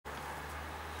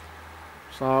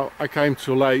So I came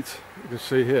too late. You can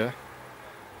see here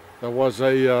there was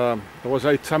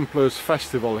a Templars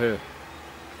festival here.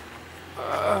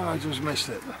 I just missed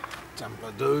it.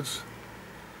 Templar dudes.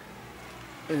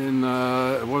 In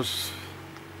it was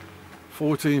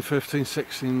 14, 15,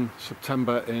 16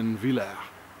 September in Villers.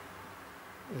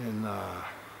 Yeah.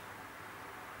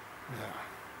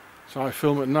 So I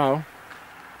film it now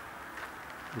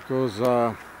because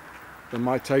they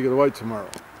might take it away tomorrow.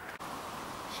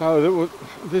 So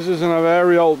this is in a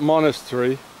very old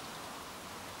monastery,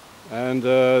 and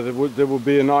there would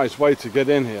be a nice way to get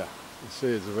in here. You see,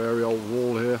 it's a very old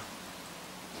wall here.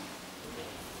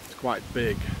 It's quite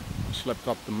big. Slept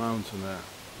up the mountain there.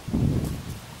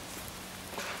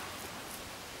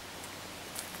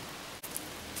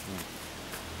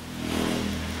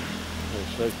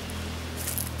 We'll see.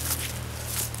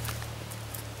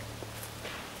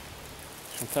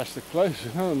 Fantastic place,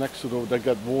 you know. Next to they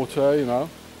got water, you know,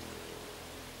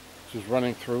 just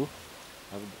running through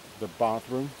the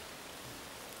bathroom.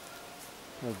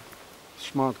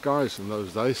 Smart guys in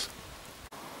those days.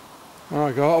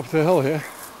 I go up the hill here.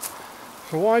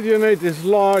 So why do you need this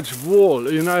large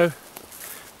wall, you know,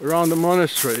 around the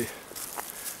monastery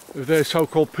if they're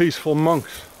so-called peaceful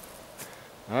monks,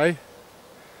 eh?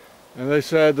 And they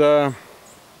said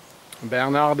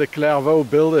Bernard de Clairvaux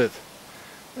built it.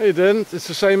 He didn't. It's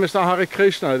the same as the Hare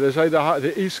Krishna. They say the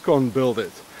ISKCON built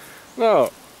it.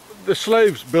 No, the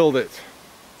slaves built it.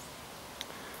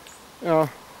 You know,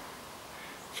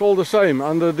 it's all the same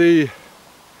under the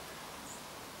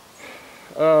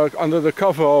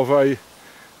cover of a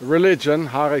religion,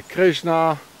 Hare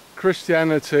Krishna,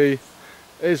 Christianity,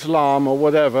 Islam or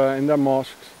whatever in their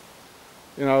mosques.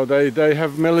 You know, they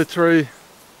have military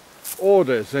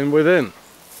orders and within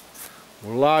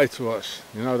will lie to us.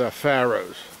 You know, they're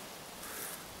pharaohs.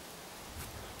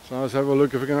 So let's have a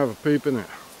look if we can have a peep in here.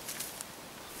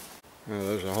 Yeah,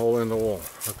 there's a hole in the wall.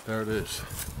 Look, there it is.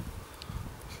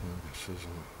 So this is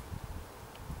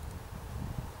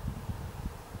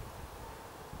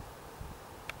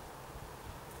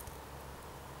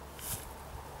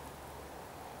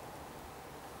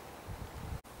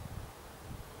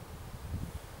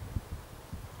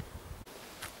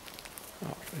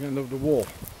the end of the wall,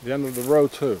 the end of the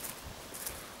road too.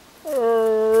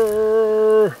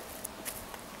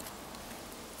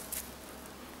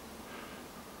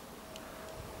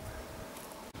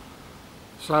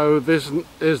 So this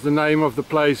is the name of the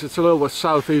place. It's a little bit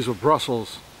southeast of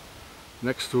Brussels,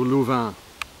 next to Louvain.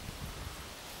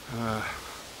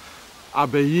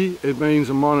 Abbaye, it means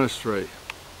a monastery,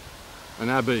 an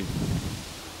abbey.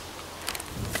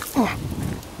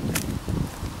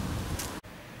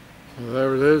 So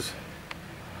there it is.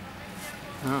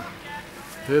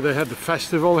 Here they had the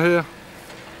festival here.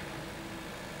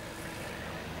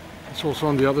 It's also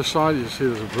on the other side. You see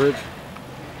there's a bridge.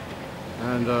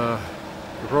 And they're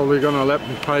probably gonna let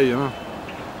me pay, you know.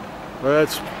 But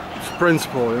it's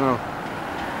principle, you know.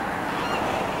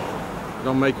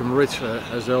 Don't make them rich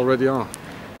as they already are.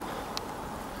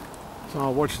 So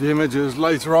I'll watch the images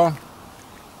later on.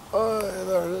 Oh, yeah,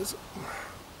 there it is.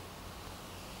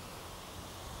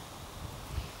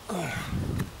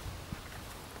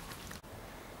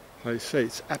 They say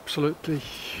it's absolutely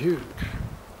huge.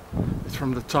 It's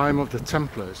from the time of the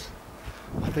Templars.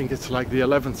 I think it's like the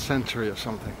 11th century or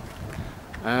something.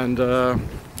 And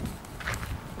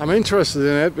I'm interested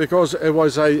in it because it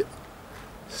was a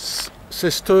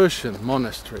Cistercian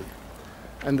monastery.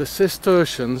 And the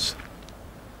Cistercians,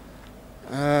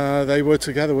 they were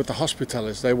together with the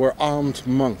Hospitallers. They were armed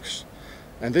monks.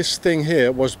 And this thing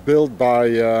here was built by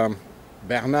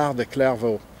Bernard de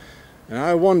Clairvaux. And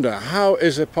I wonder, how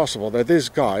is it possible that this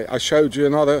guy, I showed you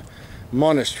another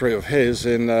monastery of his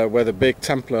in where the big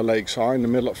Templar lakes are in the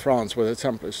middle of France, where the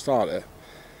Templars started.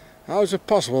 How is it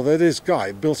possible that this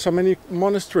guy built so many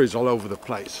monasteries all over the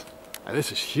place? And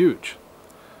this is huge.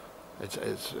 It's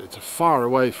far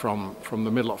away from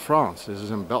the middle of France. This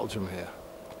is in Belgium here.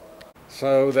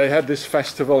 So they had this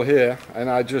festival here and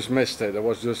I just missed it.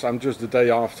 I'm just the day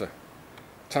after.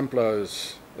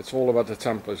 Templars, it's all about the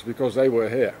Templars because they were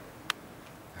here.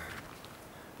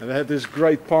 And they had this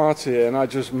great party and I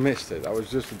just missed it. I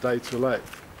was just a day too late.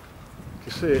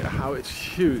 You see how it's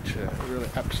huge here, really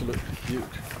absolutely huge.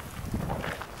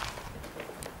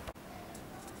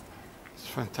 It's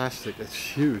fantastic, it's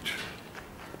huge.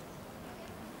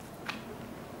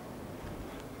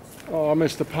 Oh, I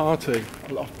missed the party.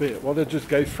 I love beer. Well, they just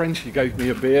gave Frenchie gave me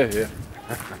a beer here.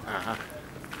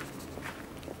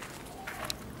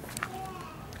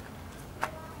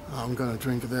 I'm gonna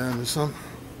drink it there in the sun.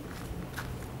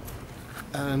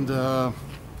 And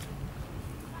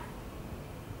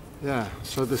Yeah,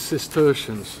 so the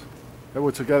Cistercians, they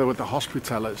were together with the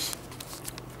Hospitallers.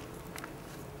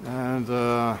 And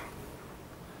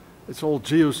it's all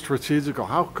geostrategical.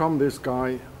 How come this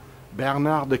guy,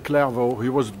 Bernard de Clairvaux, he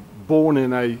was born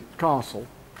in a castle?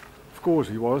 Of course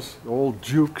he was, all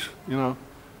dukes, you know.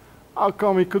 How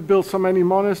come he could build so many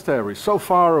monasteries so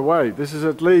far away? This is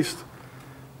at least,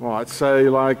 well, I'd say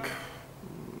like,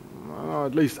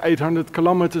 at least 800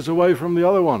 kilometers away from the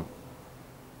other one.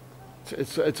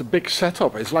 It's a big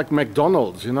setup. It's like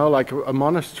McDonald's, you know, like a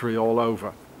monastery all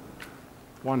over.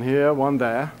 One here, one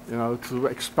there, you know, to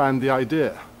expand the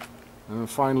idea. And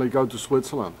finally go to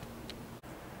Switzerland.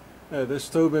 Yeah, this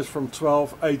tomb is from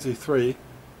 1283.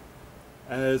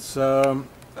 And it's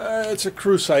a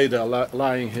crusader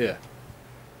lying here.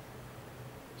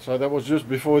 So that was just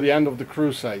before the end of the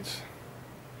Crusades.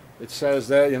 It says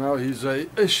there, you know, he's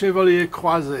a chevalier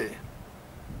croisé.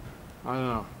 I don't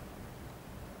know.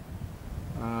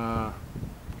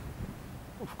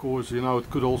 Of course, you know, it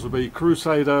could also be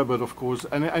crusader, but of course,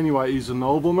 anyway, he's a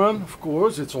nobleman. Of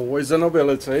course, it's always the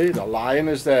nobility. The lion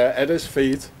is there at his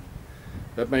feet.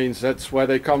 That means that's where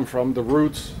they come from. The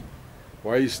roots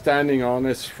where he's standing on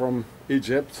is from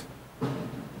Egypt.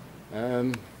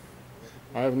 And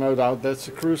I have no doubt that's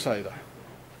a crusader.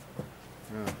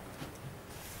 Yeah.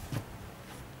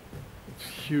 It's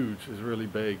huge, it's really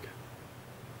big.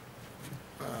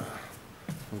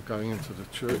 I'm going into the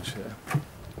church here.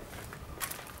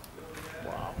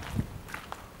 Wow.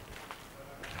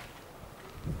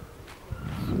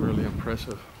 It's really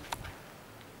impressive.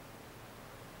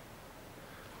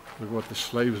 Look what the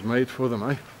slaves made for them,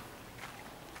 eh?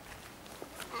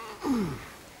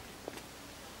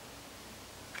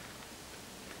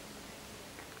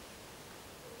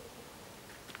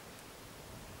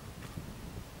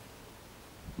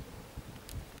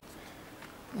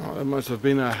 Oh, there must have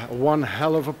been one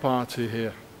hell of a party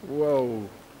here. Whoa.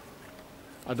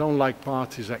 I don't like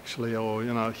parties actually, or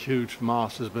you know, huge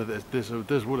masses, but this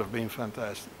would have been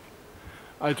fantastic.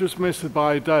 I just missed it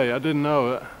by a day. I didn't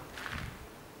know it.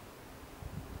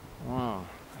 Wow,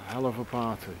 a hell of a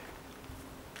party.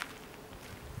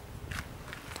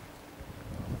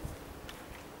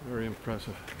 Very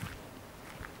impressive.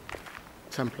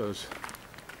 Templars.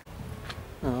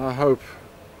 I hope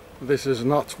this is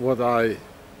not what I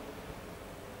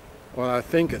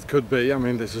think it could be. I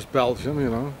mean, this is Belgium, you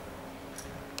know.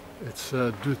 It's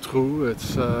Dutroux.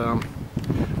 It's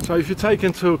so if you take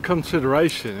into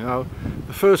consideration, you know,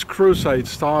 the first crusade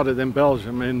started in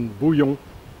Belgium in Bouillon,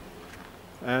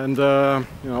 and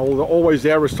you know, always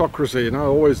the aristocracy, you know,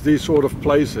 always these sort of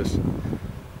places,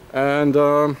 and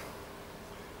the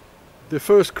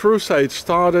first crusade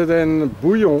started in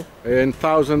Bouillon in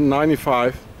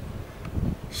 1095.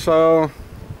 So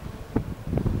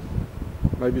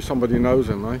maybe somebody knows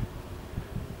him, eh?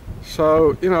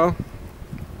 So, you know,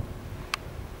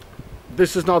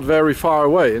 this is not very far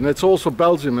away, and it's also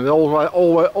Belgium, and it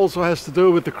also has to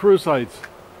do with the Crusades.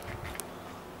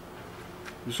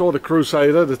 You saw the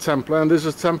Crusader, the Templar, and this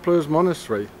is Templars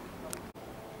Monastery.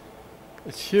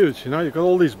 It's huge, you know, you've got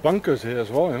all these bunkers here as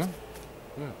well, you know.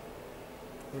 Yeah.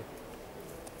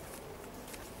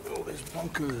 All these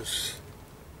bunkers.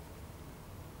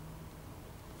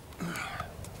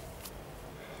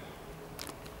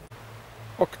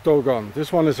 Octagon.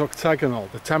 This one is octagonal.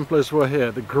 The Templars were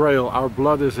here. The Grail. Our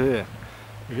blood is here.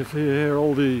 You can see here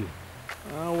all the...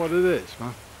 what it is,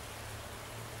 man.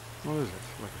 What is it?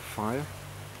 Like a fire?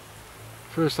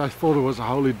 First I thought it was a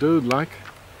holy dude, like.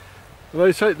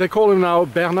 They call him now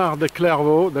Bernard de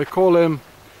Clairvaux. They call him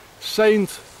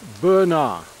Saint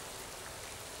Bernard.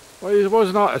 Well, he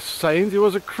was not a saint. He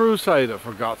was a crusader,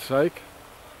 for God's sake.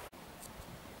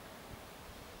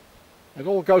 It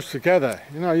all goes together,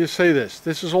 you know, you see this.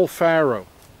 This is all Pharaoh.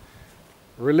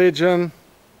 Religion,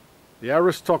 the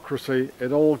aristocracy,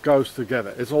 it all goes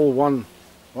together. It's all one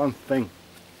thing.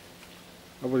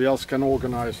 Nobody else can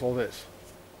organize all this.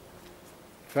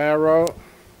 Pharaoh.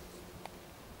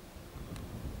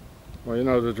 Well, you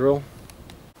know the drill.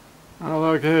 Oh,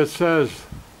 look here it says,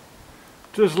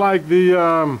 just like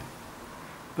the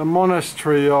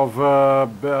monastery of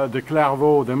de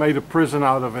Clairvaux, they made a prison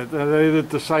out of it. They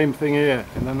did the same thing here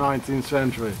in the 19th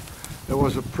century. There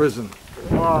was a prison.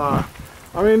 I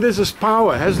mean, this is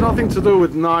power. It has nothing to do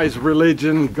with nice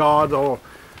religion, God or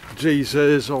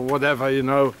Jesus or whatever, you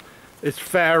know. It's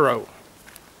Pharaoh.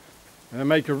 And they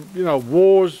make, you know,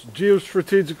 wars,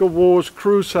 geostrategical wars,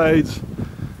 crusades,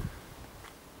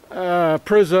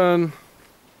 prison.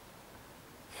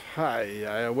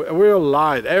 We're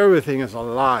lied. Everything is a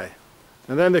lie.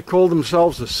 And then they call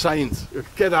themselves a saint.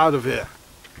 Get out of here.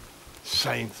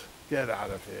 Saint. Get out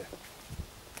of here.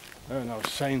 There are no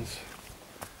saints.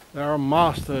 There are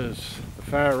masters, the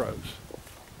pharaohs.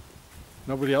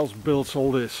 Nobody else builds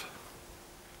all this.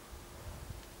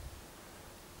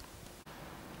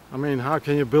 I mean, how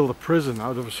can you build a prison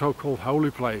out of a so-called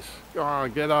holy place? Oh,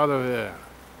 get out of here.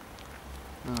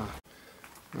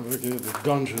 Look at the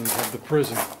dungeons of the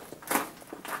prison.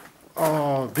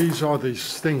 Oh, these are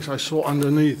these things I saw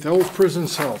underneath. They're all prison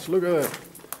cells. Look at that.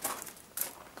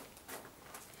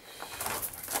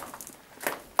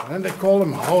 And then they call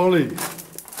them holy.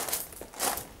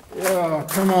 Yeah,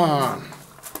 come on.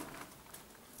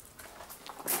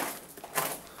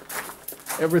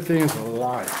 Everything is a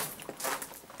lie.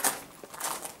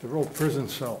 They're all prison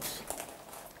cells.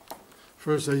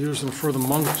 First they use them for the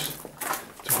monks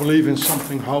to believe in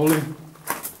something holy.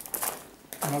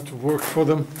 Not to work for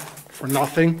them for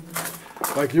nothing.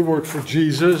 Like you work for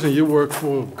Jesus and you work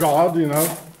for God, you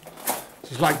know.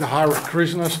 It's like the Hare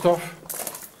Krishna stuff.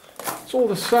 It's all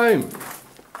the same.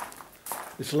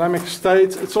 Islamic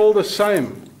State, it's all the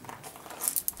same.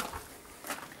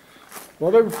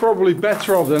 Well, they were probably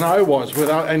better off than I was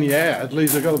without any hair. At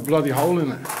least I got a bloody hole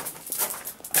in it.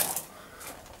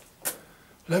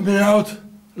 Let me out!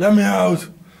 Let me out!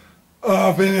 Oh,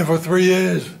 I've been here for 3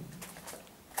 years.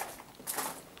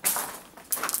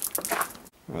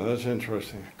 Well, that's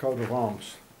interesting. Coat of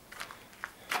arms.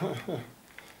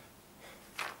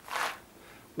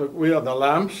 Look, we are the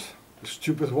lambs, the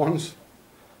stupid ones.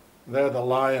 They're the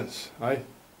lions, eh?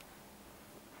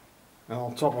 And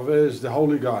on top of it is the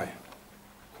holy guy.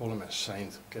 Call him a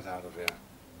saint. Get out of here.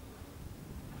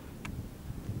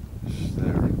 Just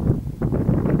there.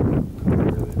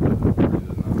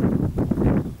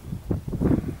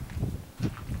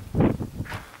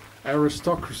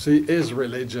 Aristocracy is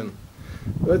religion.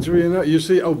 That's really, you know, you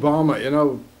see Obama, you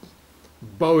know,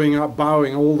 bowing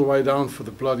all the way down for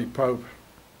the bloody Pope.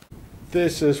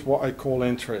 This is what I call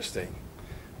interesting.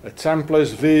 A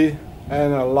Templar's V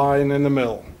and a lion in the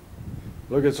middle.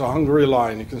 Look, it's a hungry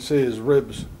lion. You can see his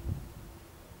ribs.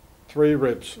 3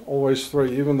 ribs, always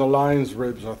 3. Even the lion's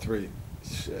ribs are 3.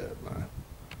 Shit, man.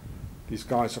 These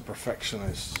guys are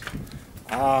perfectionists.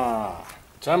 Ah,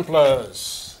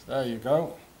 Templars. There you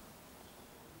go.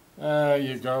 There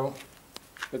you go.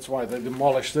 That's why they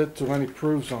demolished it. Too many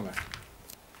proofs on it.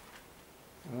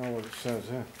 I know what it says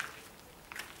here.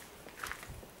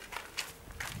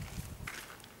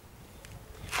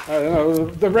 I don't know,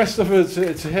 the rest of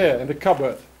it's here in the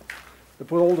cupboard. They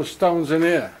put all the stones in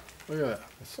here. Look at that.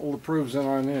 That's all the proofs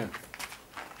are in here.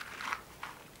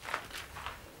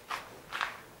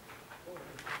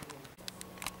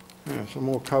 Yeah, some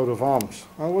more coat of arms.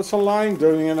 Oh, what's a lion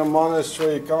doing in a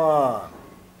monastery? Come on.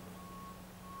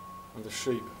 And the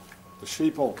sheep. The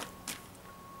sheeple.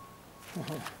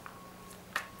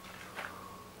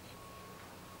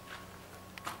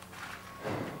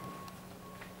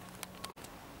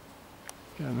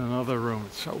 Get in another room.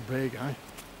 It's so big, eh?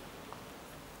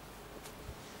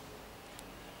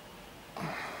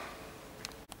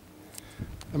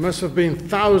 There must have been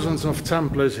thousands of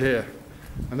Templars here.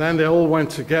 And then they all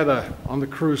went together on the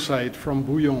crusade from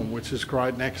Bouillon, which is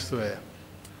right next to it.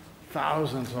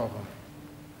 Thousands of them.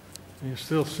 And you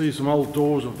still see some old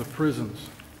doors of the prisons.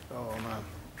 Oh man.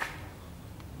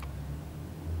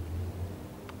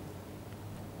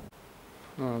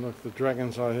 Oh look, the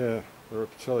dragons are here, the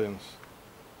reptilians.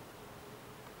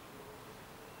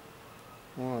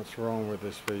 What's wrong with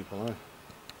these people, eh?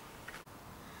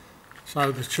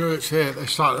 So the church here, they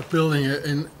started building it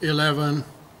in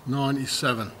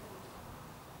 1197.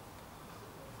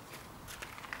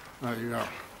 There you go.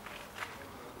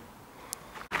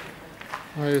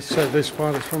 Well, it said this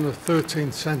part is from the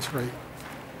 13th century.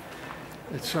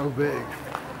 It's so big.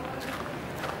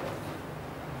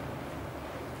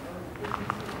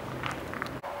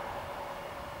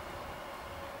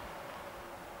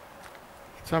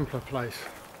 Templar place.